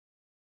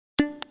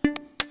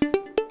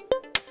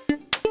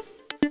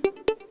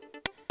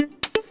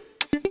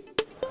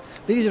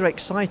These are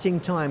exciting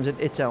times at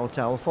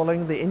Italtel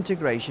following the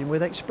integration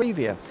with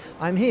Exprevia.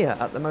 I'm here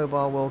at the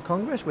Mobile World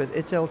Congress with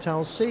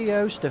Italtel's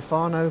CEO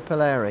Stefano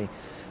Pileri.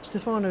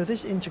 Stefano,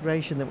 this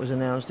integration that was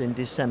announced in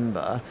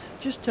December,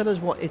 just tell us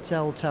what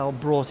Italtel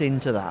brought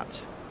into that.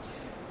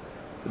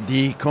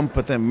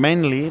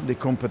 Mainly the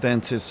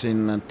competences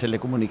in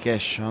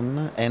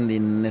telecommunication and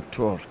in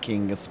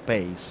networking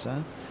space.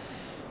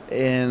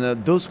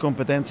 And those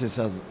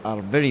competences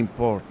are very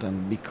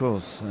important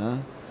because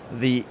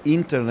the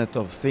Internet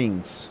of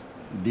Things,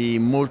 the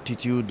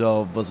multitude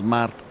of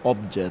smart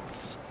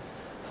objects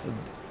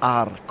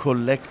are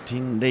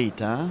collecting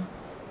data.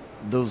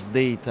 Those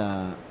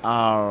data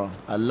are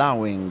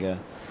allowing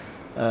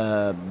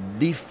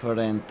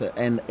different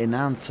and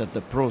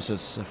enhanced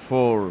process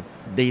for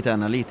data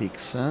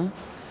analytics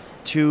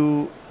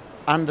to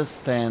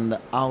understand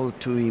how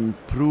to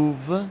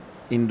improve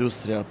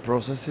industrial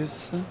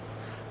processes,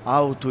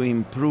 how to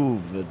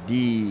improve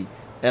the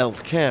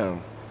healthcare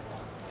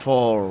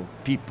for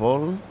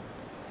people,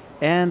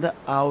 and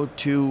how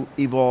to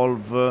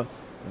evolve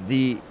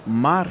the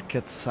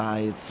market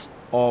size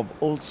of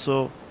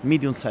also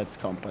medium-sized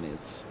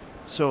companies.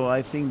 So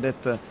I think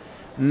that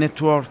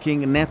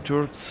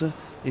networks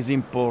is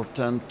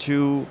important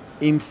to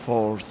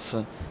enforce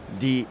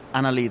the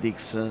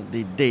analytics,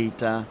 the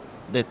data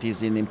that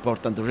is an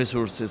important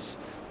resources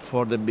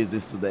for the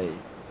business today.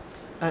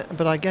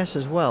 But I guess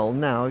as well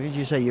now, as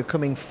you say, you're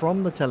coming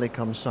from the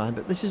telecom side,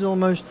 but this is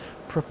almost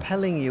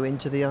propelling you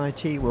into the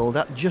IT world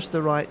at just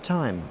the right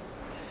time.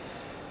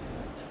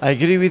 I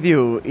agree with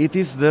you. It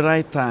is the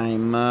right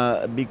time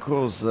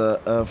because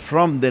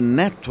from the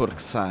network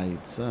side,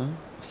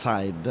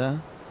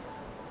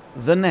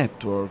 the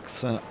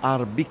networks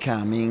are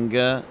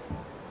becoming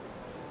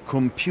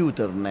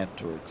computer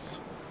networks.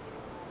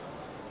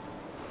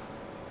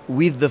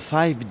 With the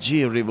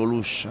 5G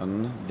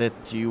revolution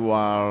that you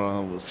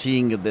are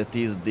seeing, that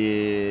is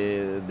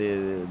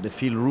the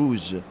fil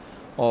rouge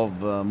of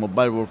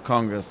Mobile World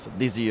Congress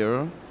this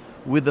year,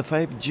 with the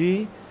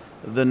 5G,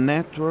 the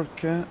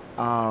network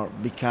are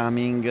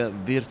becoming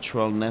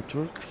virtual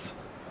networks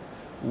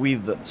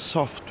with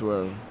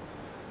software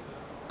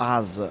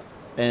as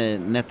a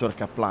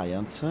network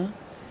appliance,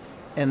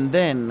 and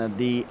then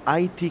the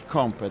IT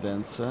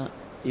competence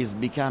is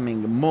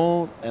becoming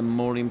more and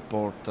more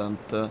important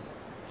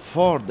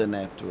for the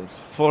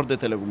networks, for the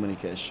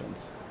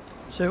telecommunications.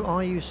 So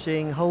are you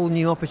seeing whole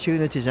new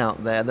opportunities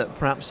out there that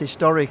perhaps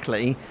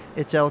historically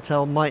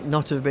Italtel might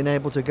not have been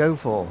able to go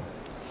for?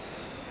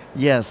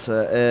 Yes,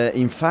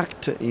 in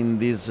fact, in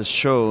this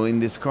show, in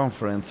these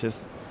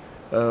conferences,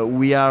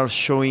 we are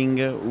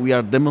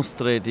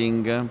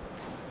demonstrating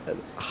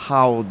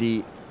how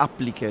the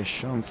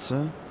applications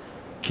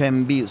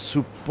can be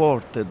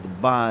supported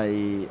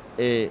by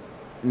an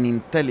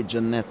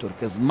intelligent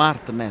network, a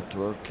smart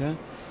network,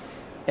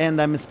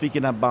 and I'm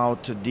speaking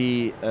about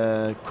the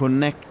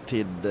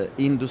connected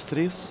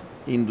industries,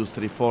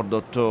 Industry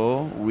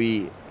 4.0,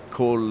 we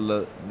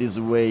call this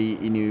way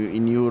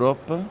in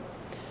Europe,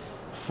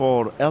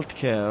 for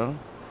healthcare,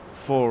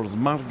 for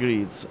smart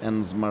grids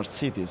and smart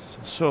cities.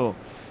 So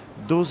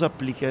those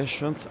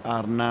applications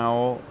are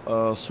now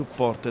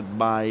supported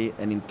by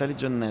an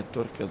intelligent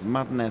network, a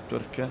smart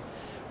network,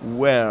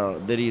 where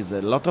there is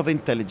a lot of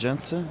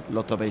intelligence, a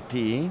lot of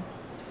IT,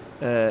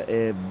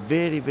 a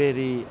very,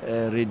 very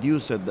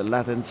reduced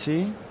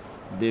latency.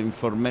 The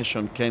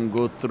information can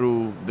go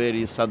through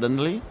very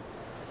suddenly,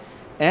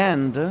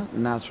 and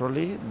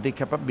naturally the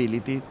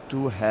capability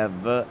to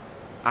have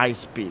high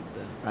speed.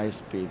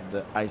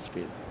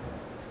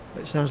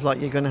 It sounds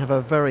like you're going to have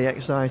a very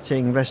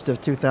exciting rest of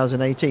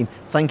 2018.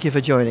 Thank you for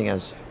joining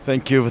us.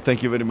 Thank you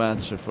very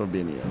much for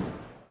being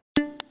here.